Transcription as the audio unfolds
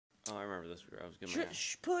Oh, I remember this. I was gonna.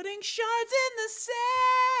 Putting shards in the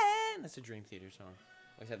sand. That's a Dream Theater song.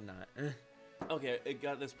 Except not. Okay, it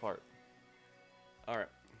got this part. All right.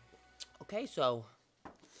 Okay, so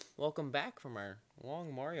welcome back from our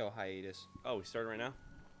long Mario hiatus. Oh, we started right now.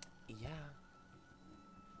 Yeah.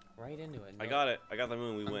 Right into it. I got it. I got the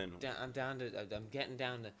moon. We win. I'm down to. I'm getting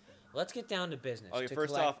down to. Let's get down to business. Okay,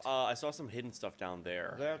 first off, I saw some hidden stuff down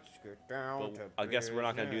there. Let's get down to I guess we're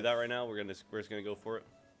not gonna do that right now. We're just gonna go for it.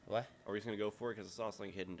 What? Are we just gonna go for it? Because I saw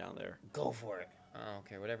something hidden down there. Go for it. Oh,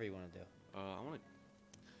 okay, whatever you want to do. I want to.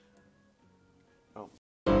 Oh.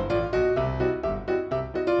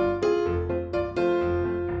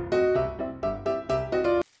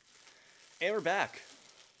 And we're back.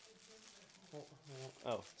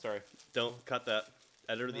 Oh, sorry. Don't cut that.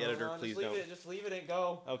 Editor, the editor, please don't. Just leave it and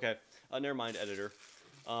go. Okay. Never mind, editor.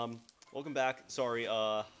 Welcome back. Sorry,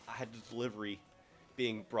 I had a delivery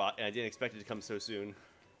being brought, and I didn't expect it to come so soon.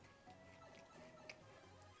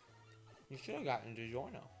 You should have gotten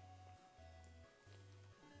DiGiorno.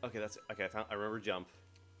 Okay, that's okay. I remember jump.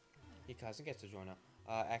 Your cousin gets DiGiorno.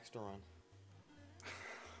 Extra run.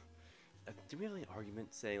 Do we have any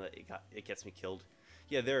argument saying that it gets me killed?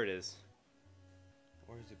 Yeah, there it is.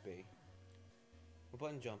 Where does it be? What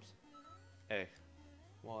button jumps? A.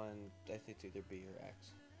 One, I think it's either B or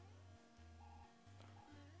X.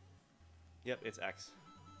 Yep, it's X.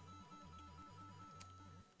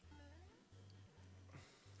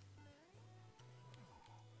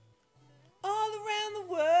 All around the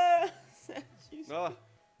world. Oh.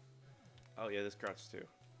 Oh yeah, this crouch too.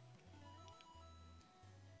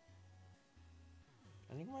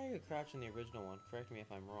 I think Mario could crouch in the original one. Correct me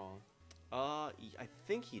if I'm wrong. I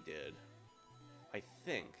think he did. I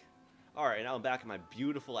think. Alright, now I'm back in my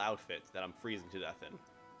beautiful outfit that I'm freezing to death in.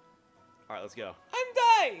 Alright, let's go. I'm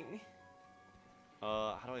dying!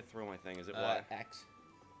 How do I throw my thing? Is it Y? X.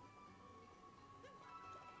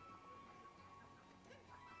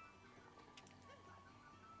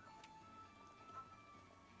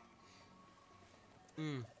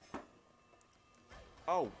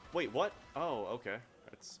 Oh, wait, what? Oh, okay.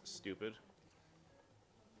 That's stupid.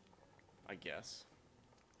 I guess.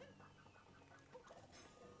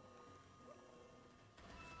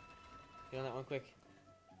 Get on that one quick.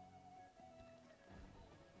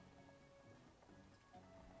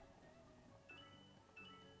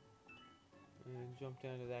 And jump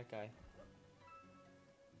down to that guy.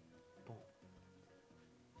 Boom.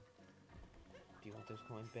 Do you want those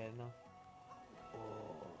coins bad enough?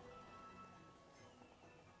 Oh.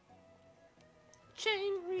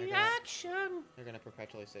 Chain reaction! They're gonna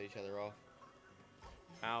perpetually set each other off.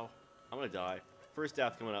 Ow. I'm gonna die. First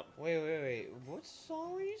death coming up. Wait. What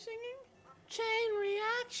song were you singing? Chain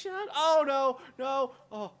reaction! Oh, no! No!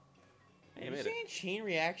 Oh. Hey, Are you singing Chain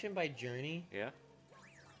Reaction by Journey? Yeah.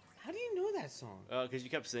 How do you know that song? Because you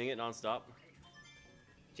kept singing it nonstop.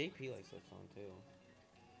 JP likes that song, too.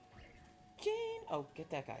 Chain... Oh, get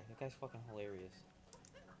that guy. That guy's fucking hilarious.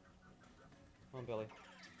 Come on, Billy.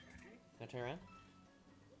 Now turn around.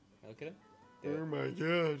 Look at him. Oh my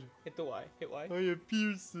god. Hit the Y. Hit Y. I have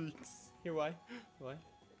piercings. Here, Y. Y.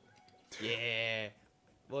 Yeah.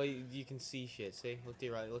 Well, you can see shit. See? Look to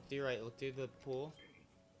your right. Look to your right. Look to the pool.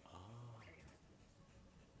 Oh.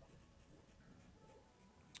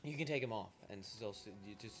 You can take him off, and still see,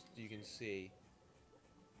 you can see.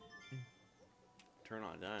 Turn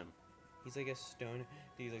on a dime. He's like a stone.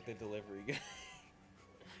 He's like the delivery guy.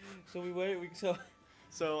 So we went. So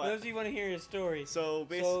those of you want to hear his story. So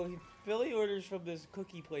Billy orders from this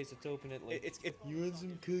cookie place that's open at like. You want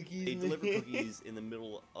some cookies? They deliver cookies in the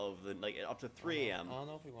middle of the up to 3 a.m. I don't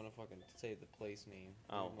know if we want to fucking say the place name.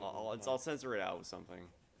 Oh, I'll censor it out with something.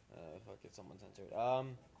 Fuck it, someone censor it.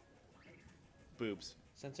 Boobs.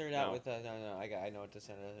 Censor it out with no. I know what to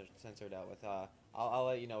censor it out with. I'll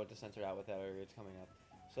let you know what to censor it out with that. It's coming up.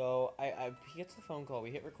 So he gets the phone call.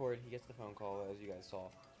 We hit record. He gets the phone call, as you guys saw,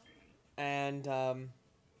 and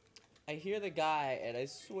I hear the guy, and I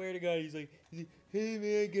swear to God, he's like, "Hey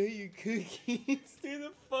man, I got your cookies," through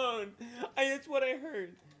the phone. That's what I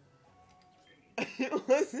heard. It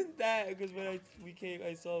wasn't that, because when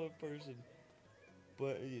I saw a person.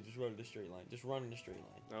 But yeah, just run in a straight line. Just run in a straight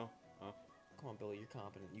line. No. Oh. Come on, Billy, you're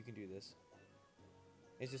competent. You can do this.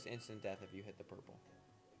 It's just instant death if you hit the purple.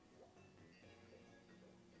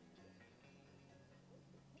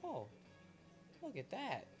 Oh, look at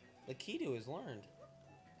that. The key to is learned.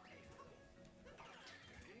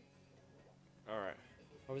 Alright.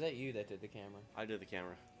 Or was that you that did the camera? I did the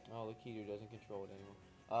camera. Oh, the Kido doesn't control it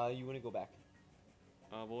anymore. You want to go back?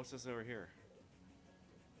 Well, what's this over here?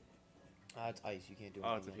 It's ice. You can't do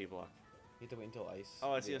anything. Oh, it's a P block. You have to wait until ice.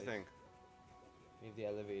 Oh, I see a thing. You have the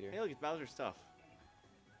elevator. Hey, look, it's Bowser's stuff.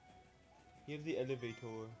 You have the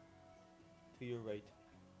elevator. To your right.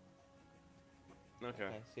 Okay.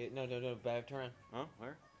 See it? No. Back, turn around. Huh?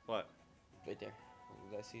 Where? What? Right there.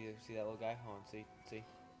 See that little guy? Hold on. See.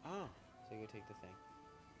 Oh. So go take the thing.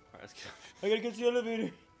 Alright, let's go. I gotta get to the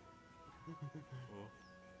elevator.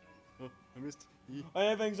 Oh, I missed. I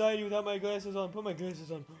have anxiety without my glasses on. Put my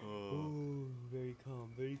glasses on. Oh. Ooh, very calm.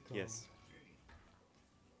 Very calm. Yes.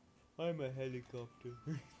 I'm a helicopter.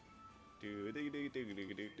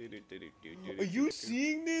 Are Are you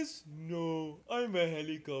seeing this? No, I'm a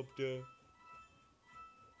helicopter.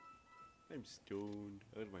 I'm stoned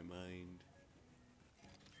out of my mind.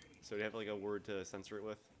 So do you have like a word to censor it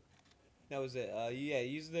with? That was it. Yeah,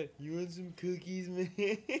 use the. You want some cookies, man?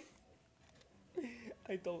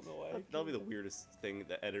 I don't know why. That'll be the weirdest thing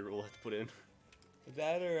the editor will have to put in.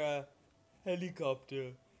 That or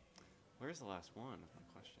helicopter. Where's the last one? That's my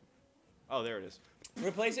question. Oh, there it is.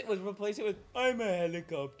 Replace it with. I'm a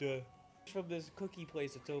helicopter. From this cookie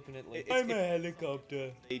place that's open at late. It's- I'm a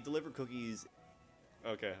helicopter. They deliver cookies.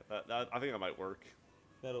 Okay, I think that might work.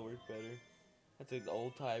 That'll work better. That's an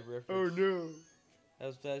old time reference. Oh no.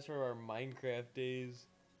 That's from our Minecraft days.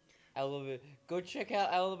 Element. Go check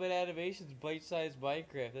out Element Animation's bite-sized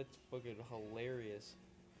Minecraft. That's fucking hilarious.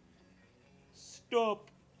 Stop.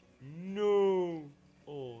 No.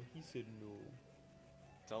 Oh, he said no.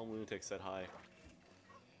 Tell them Lunatics said hi.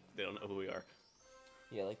 They don't know who we are.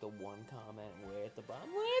 Yeah, like the one comment way at the bottom.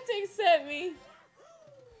 Lunatics sent me.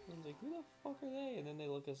 I was like, who the fuck are they? And then they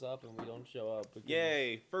look us up and we don't show up.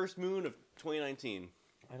 Yay! First moon of 2019.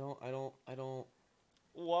 I don't.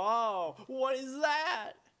 Wow! What is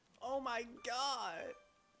that? Oh my god!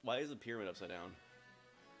 Why is the pyramid upside down?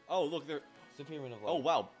 Oh, look, there. It's the pyramid of life. Oh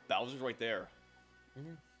wow, Bowser's right there.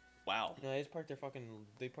 Mhm. Wow. No, they just park their fucking.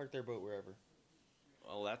 They park their boat wherever.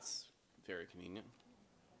 Well, that's very convenient.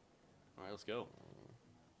 All right, let's go.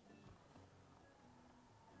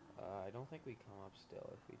 I don't think we come up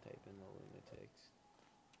still if we type in the Lunatics.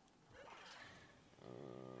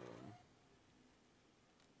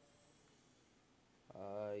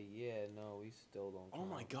 Yeah, no, we still don't. Oh come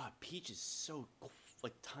my up. god, Peach is so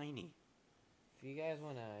like tiny. If you guys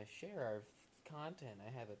want to share our content, I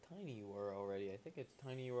have a tiny URL already. I think it's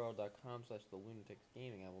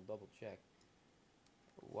tinyurl.com/thelunaticsgaming. I will double check.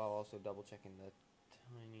 While also double checking the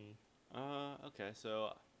tiny. Okay,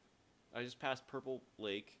 so I just passed Purple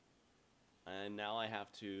Lake, and now I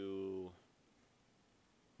have to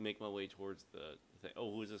make my way towards the thing.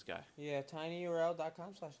 Oh, who's this guy? Yeah,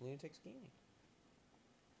 tinyurl.com/lunaticsgaming.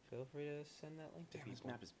 Feel free to send that link to Damn, this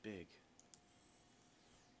people. map is big.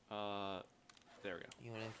 There we go.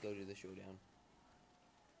 You want to go to the showdown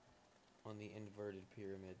on the inverted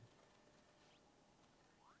pyramid.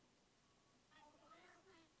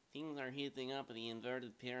 Things are heating up at the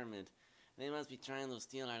inverted pyramid. They must be trying to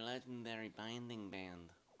steal our legendary binding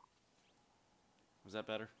band. Was that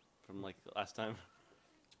better from like last time?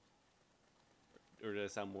 Or did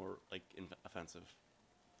it sound more like offensive?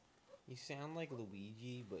 You sound like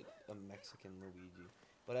Luigi, but a Mexican Luigi.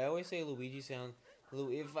 But I always say Luigi sound.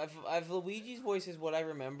 If Luigi's voice is what I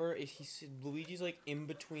remember, Luigi's like in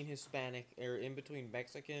between Hispanic or in between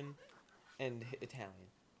Mexican and Italian.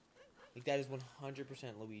 Like that is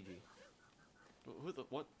 100% Luigi. Who the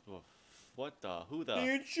what the who the?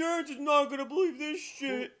 The insurance is not gonna believe this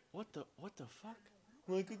shit. What the fuck?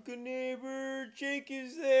 Like a good neighbor, Jake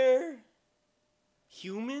is there.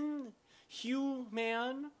 Human?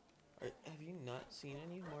 Man? Have you not seen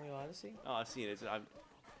any of Mario Odyssey? Oh, I've seen it.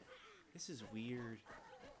 This is weird.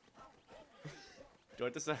 Do I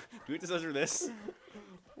have to censor this?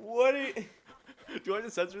 What? Do I have to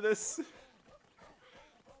censor this?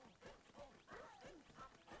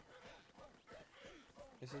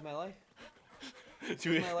 This is my life. This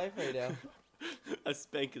Do is my life right now. I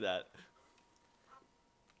spank that.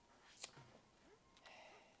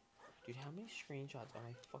 Dude, how many screenshots on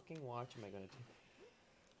my fucking watch am I gonna take?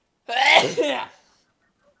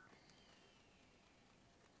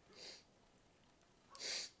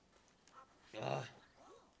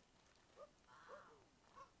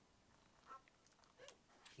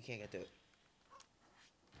 You can't get to it.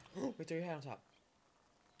 Wait, throw your hat on top.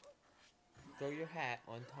 Throw your hat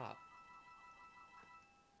on top.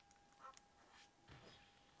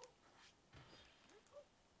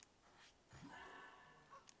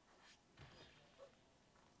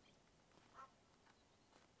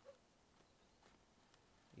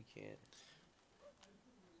 You can't.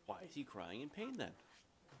 Why is he crying in pain then?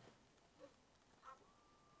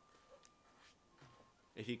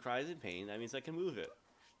 If he cries in pain, that means I can move it.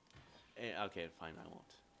 Okay, fine, I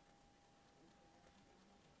won't.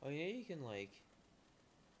 Oh yeah, you can like.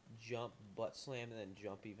 jump, butt slam, and then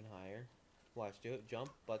jump even higher. Watch, do it.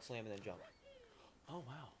 Jump, butt slam, and then jump. Oh,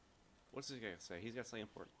 wow. What's this guy say? He's got something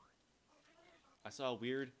important. I saw a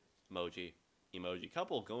weird emoji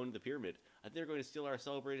couple going to the pyramid. I think they're going to steal our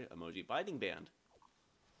celebrated emoji binding band.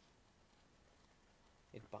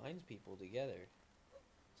 It binds people together.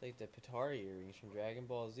 It's like the Patari earrings from Dragon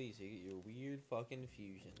Ball Z, so you get your weird fucking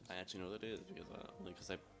fusions. I actually know what that is because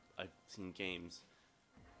I've seen games.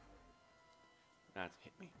 That's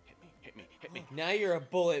hit me. Now you're a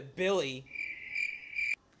bullet, Billy.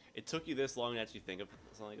 It took you this long to actually think of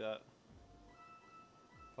something like that?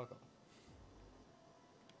 Fuck off.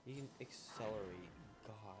 You can accelerate.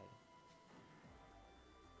 God.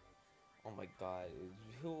 Oh my god.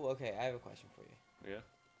 Okay, I have a question for you. Yeah?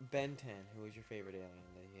 Ben 10, who was your favorite alien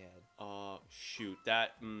that you had? Shoot.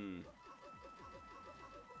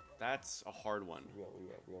 That's a hard one.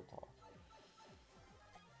 Real talk.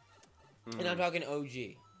 And I'm talking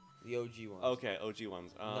OG. The OG ones. Okay, OG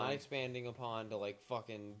ones. Not expanding upon to like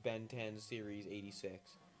fucking Ben 10 Series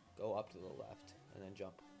 86. Go up to the left and then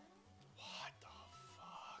jump. What the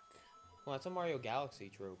fuck? Well, that's a Mario Galaxy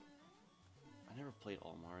trope. I never played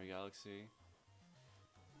all Mario Galaxy.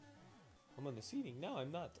 I'm on the seating. No,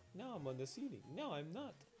 I'm not. No, I'm on the seating. No, I'm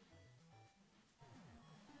not.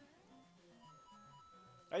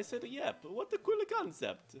 I said, yeah, but what the cool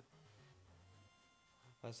concept?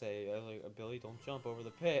 I was like, Billy, don't jump over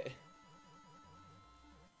the pit.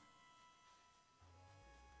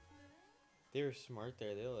 They were smart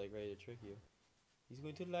there. They were like ready to trick you. He's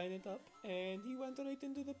going to line it up, and he went right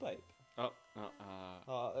into the pipe.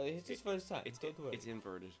 It's his first time. Don't worry. It's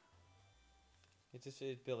inverted. It's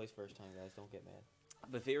Billy's first time, guys. Don't get mad.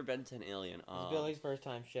 My favorite Ben 10 alien. It's Billy's first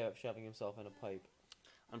time shoving himself in a pipe.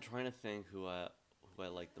 I'm trying to think who I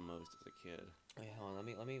liked the most as a kid. Wait, hold on.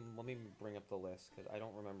 Let me bring up the list because I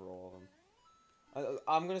don't remember all of them.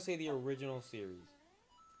 I'm gonna say the original series.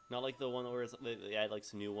 Not like the one where they add like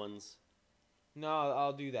some new ones. No,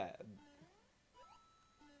 I'll do that.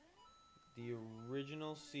 The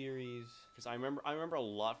original series. Because I remember a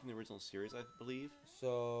lot from the original series, I believe.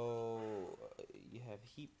 So you have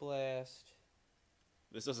Heat Blast.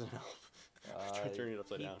 This doesn't help. Try turning it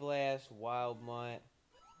upside down. Heat Blast, Wild Mutt.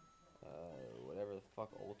 Whatever the fuck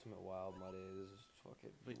Ultimate Wild Mutt is.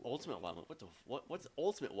 Fucking. Wait, Ultimate Wild Mutt? What's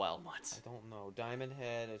Ultimate Wild Mutt? I don't know. Diamond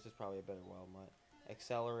Head. This is probably a better Wild Mutt.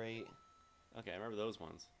 Accelerate. Okay, I remember those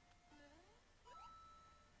ones.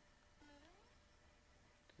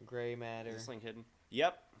 Gray Matter. Is this thing hidden?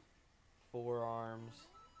 Yep. Forearms.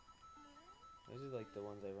 Those are like the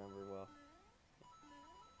ones I remember well.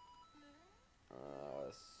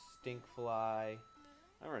 Stinkfly. I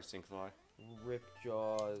remember Stinkfly.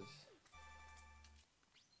 Ripjaws.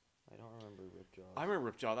 I don't remember Ripjaws. I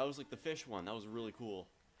remember Ripjaw. That was like the fish one. That was really cool.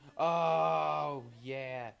 Oh,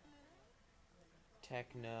 yeah.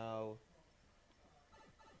 Techno.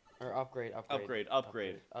 Or Upgrade.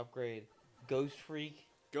 Upgrade. Ghost Freak.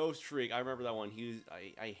 Ghost Freak. I remember that one.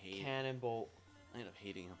 I hate Cannonbolt. I ended up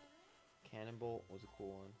hating him. Cannonbolt was a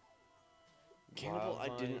cool one. Cannonbolt, I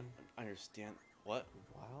didn't understand. What?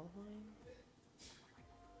 Wildvine?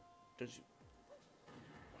 Did you...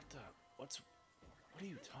 What are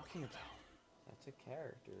you talking about? That's a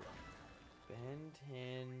character. Ben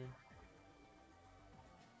 10.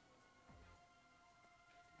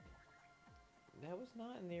 That was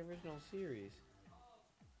not in the original series.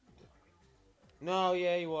 No,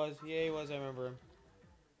 yeah, he was. I remember him.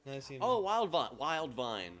 I seen him. Oh,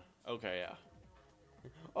 Wildvine. Okay, yeah.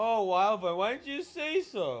 Oh, Wildvine. Why didn't you say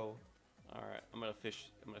so? All right, I'm gonna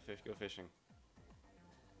go fishing.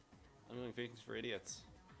 I'm doing fishing for idiots.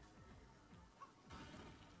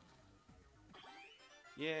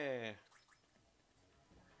 Yeah.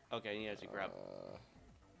 Okay, I need to grab.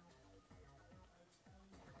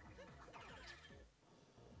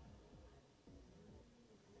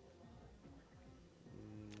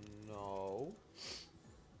 No.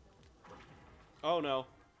 Oh no.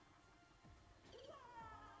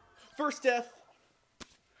 First death.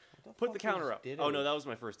 Put the counter up. Oh no, that was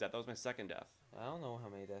my first death. That was my second death. I don't know how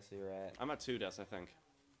many deaths you're at. I'm at 2 deaths, I think.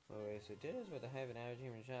 Wait, so Ditto's about to have an average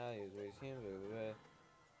human child.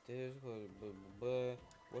 Ditto's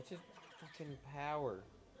what's his fucking power?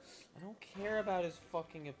 I don't care about his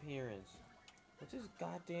fucking appearance. What's his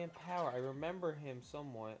goddamn power? I remember him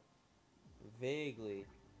somewhat. Vaguely.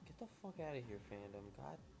 Get the fuck out of here, fandom.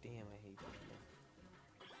 God damn, I hate fandom.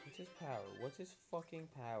 What's his power? What's his fucking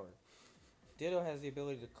power? Ditto has the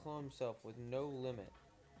ability to clone himself with no limit.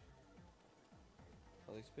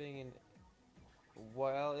 Like spitting in...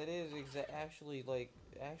 While it is actually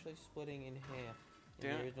splitting in half In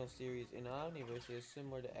Damn. the original series, in Omniverse, it is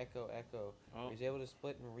similar to Echo Echo. Oh. He's able to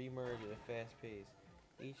split and remerge at a fast pace.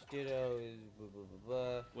 Each Ditto is blah blah blah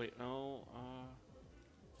blah. Wait, no.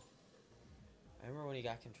 I remember when he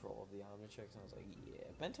got control of the Omnitrix, and I was like, yeah,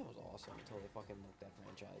 Ben 10 was awesome until they fucking milked that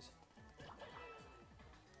franchise.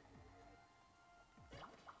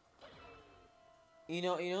 You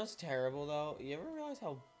know what's terrible though? You ever realize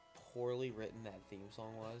how poorly written that theme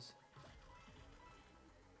song was?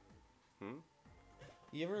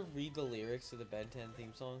 You ever read the lyrics to the Ben 10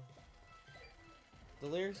 theme song? The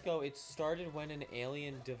lyrics go, "It started when an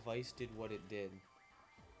alien device did what it did."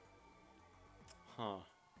 Huh.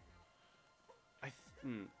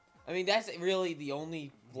 I mean, that's really the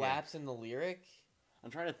only lapse in the lyric. I'm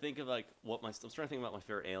trying to think of like what I'm trying to think about my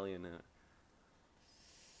favorite alien in it.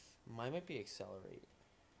 Mine might be Accelerate.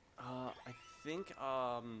 I think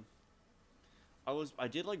I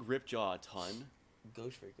did like Ripjaw a ton.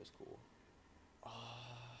 Ghost Freak was cool.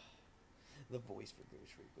 The voice for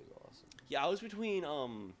Ghost Freak was awesome. Yeah, I was between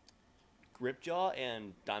Ripjaw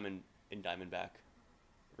and Diamondback.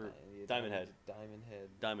 Or Yeah, Diamond Head. Diamond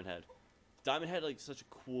Head. Diamond Head like such a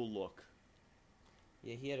cool look.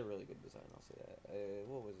 Yeah, he had a really good design. I'll say that.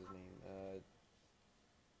 What was his name?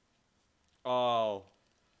 Oh.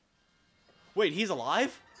 Wait, he's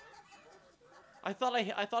alive? I thought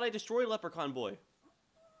I destroyed Leprechaun Boy.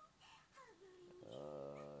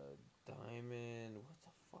 Diamond. What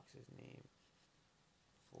the fuck's his name?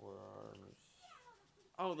 Forearms.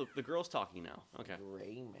 Oh, the girl's talking now. Okay.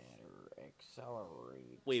 Gray matter.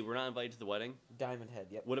 Accelerate. Wait, we're not invited to the wedding? Diamond Head.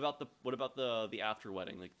 Yep. What about the after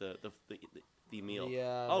wedding, like the meal?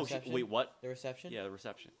 The reception? Wait, what? The reception? Yeah, the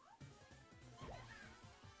reception.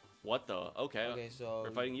 What the? Okay. Okay, so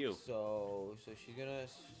we're fighting you. So she's gonna.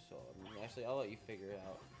 So actually, I'll let you figure it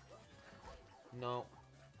out. No.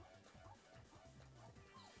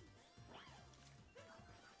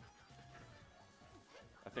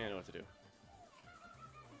 I think I know what to do.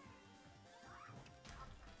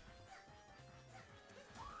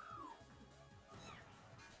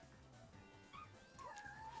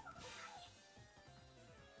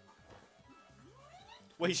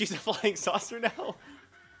 Wait, she's a flying saucer now?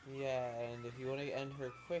 Yeah, and if you want to end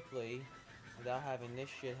her quickly, without having this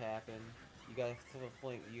shit happen, you gotta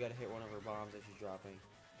you gotta hit one of her bombs that she's dropping.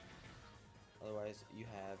 Otherwise, you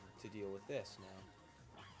have to deal with this now.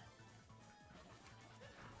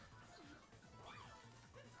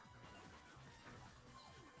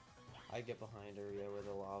 I get behind her, yeah, where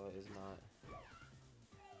the lava is not.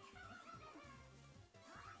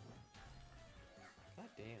 God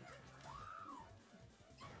damn.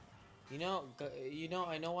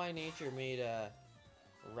 I know why nature made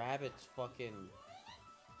rabbits fucking.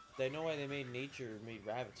 I know why they made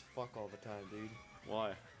rabbits fuck all the time, dude.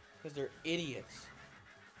 Why? Because they're idiots.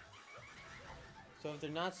 So if they're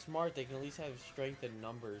not smart, they can at least have strength in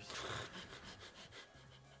numbers.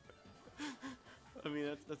 I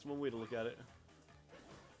mean, that's one way to look at it.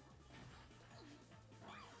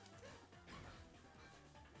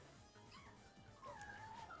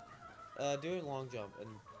 Do a long jump and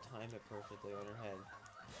time it perfectly on her head.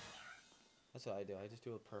 That's what I do. I just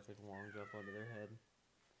do a perfect long jump onto their head.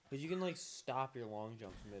 Because you can, like, stop your long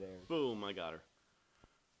jumps midair. Boom, I got her.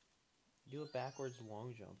 Do a backwards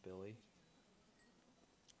long jump, Billy.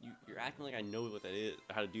 You're acting like I know what that is,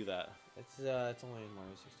 how to do that. It's only in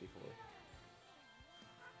Mario 64.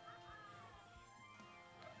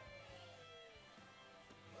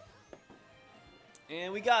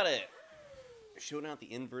 And we got it! Showing out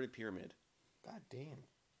the inverted pyramid. God damn.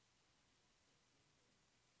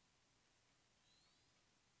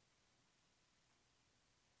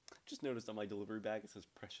 Just noticed on my delivery bag it says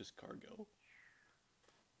precious cargo.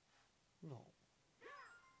 No.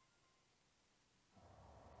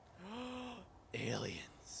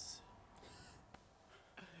 Aliens.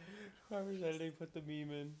 Whoever's editing put the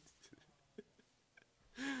meme in.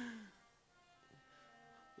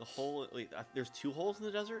 The hole. Wait, there's two holes in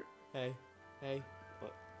the desert? Hey.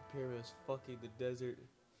 What? The pyramid is fucking the desert.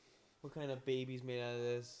 What kind of baby's made out of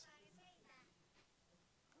this?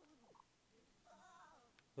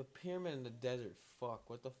 The pyramid in the desert. Fuck.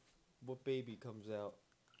 What baby comes out?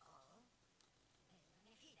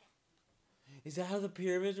 Is that how the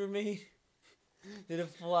pyramids were made? Did a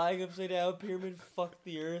flying upside down pyramid fuck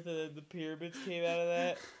the earth and then the pyramids came out of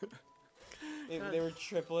that? They were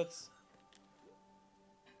triplets.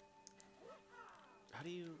 How do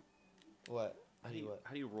you... What? How do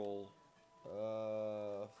you roll?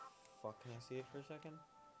 Fuck, can I see it for a second?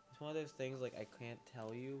 It's one of those things, like, I can't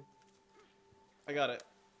tell you. I got it.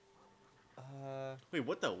 Wait,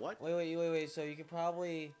 what the what? Wait, so you could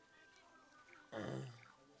probably...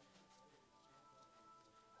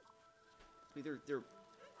 crappy. They're.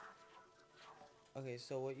 Okay,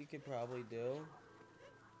 so what you could probably do.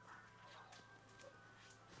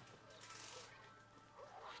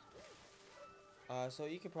 So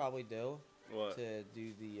what you could probably do What? to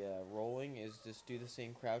do the rolling is just do the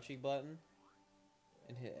same crouching button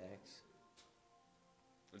and hit X.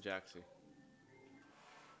 Jaxie.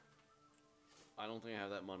 I don't think I have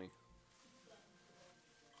that money.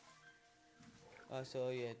 So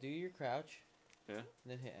yeah, do your crouch. Yeah. And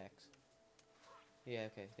then hit X. Yeah,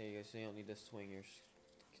 okay, there you go. So you don't need to swing your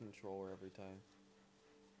controller every time.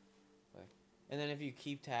 Okay. And then if you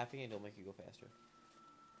keep tapping it, it'll make you go faster.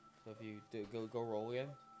 So if you go roll again,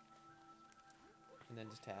 and then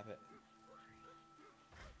just tap it.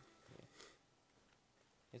 Yeah.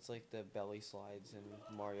 It's like the belly slides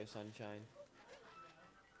in Mario Sunshine.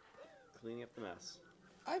 Cleaning up the mess.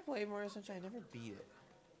 I played Mario Sunshine, I never beat it.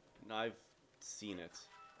 No, I've seen it.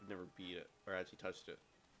 I've never beat it or actually touched it.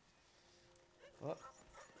 Well,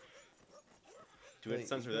 Do we have to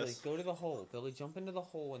censor Billy, this? go to the hole. Billy, jump into the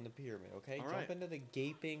hole in the pyramid, okay? All Jump right. into the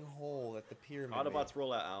gaping hole at the pyramid. Autobots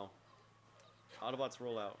roll out, Al. Autobots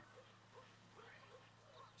roll out.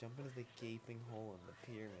 Jump into the gaping hole in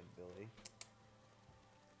the pyramid, Billy.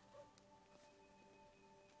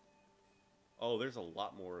 Oh, there's a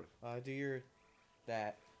lot more. Do your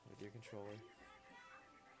that with your controller.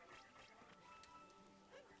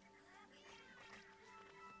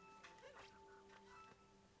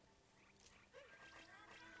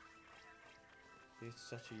 It's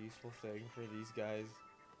such a useful thing for these guys.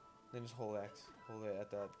 Then just hold X. Hold it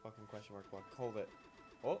at that fucking question mark block. Hold it.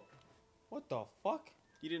 Oh! What the fuck?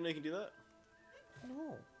 You didn't know you can do that?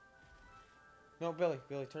 No. No, Billy.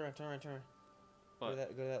 Billy, turn around, turn around, turn around.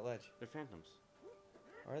 What? Go to that ledge. They're phantoms.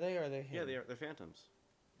 Are they or are they hidden? Yeah, they are. They're phantoms.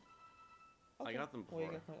 I got them Well,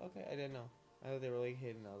 you before. okay, I didn't know. I thought they were like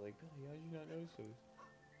hidden. I was like, Billy, how did you not notice those?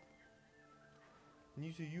 And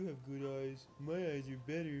you say you have good eyes. My eyes are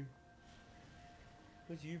better.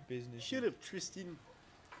 What's your business? Shut up, Tristan.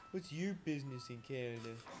 What's your business in Canada?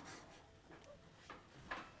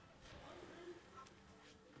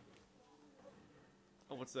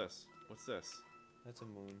 Oh, what's this? What's this? That's a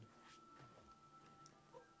moon.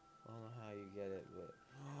 I don't know how you get it,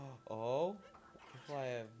 but oh, go fly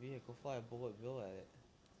a vehicle, fly a bullet bill at it.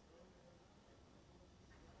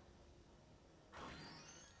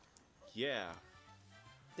 Yeah.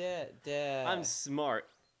 Dad. I'm smart.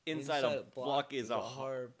 Inside a block is a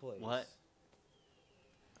hard place. What?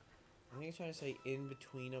 I think he's trying to say in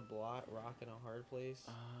between a rock and a hard place.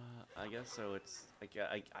 I guess so. It's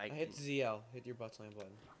I Hit ZL. Hit your butt slam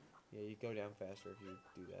button. Yeah, you go down faster if you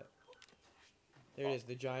do that. There it is,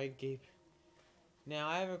 the giant gape. Now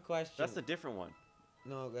I have a question. That's the different one.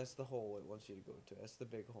 No, that's the hole it wants you to go to. That's the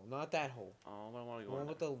big hole, not that hole. Oh, I want to The go. one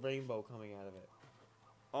with the rainbow coming out of it.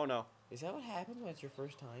 Oh no. Is that what happens when it's your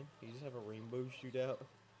first time? You just have a rainbow shoot out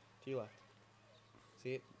to your left.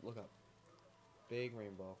 See it? Look up. Big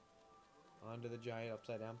rainbow. Onto the giant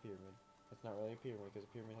upside down pyramid. That's not really a pyramid because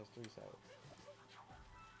a pyramid has 3 sides.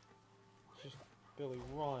 Just Billy,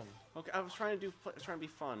 run. Okay, I was trying to be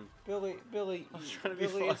fun. Billy, I was trying to be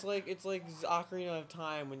Billy, fun. it's like Ocarina of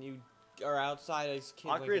Time when you are outside as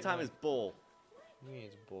kids. Ocarina of Time is bull. What do you mean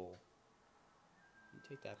it's bull? You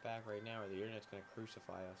take that back right now, or the internet's gonna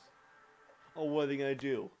crucify us. Oh, what are they gonna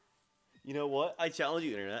do? You know what? I challenge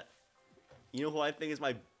you, internet. You know who I think is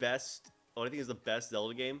my best? What I think is the best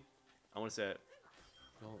Zelda game? I want to say it.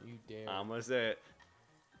 Don't you dare. I'm gonna say it.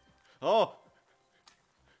 Oh,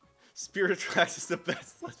 Spirit Tracks is the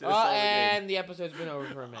best Legend of Zelda game. And the episode's been over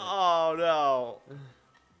for a minute. Oh no.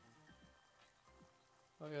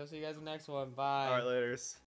 Okay, I'll see you guys in the next one. Bye. All right, laters.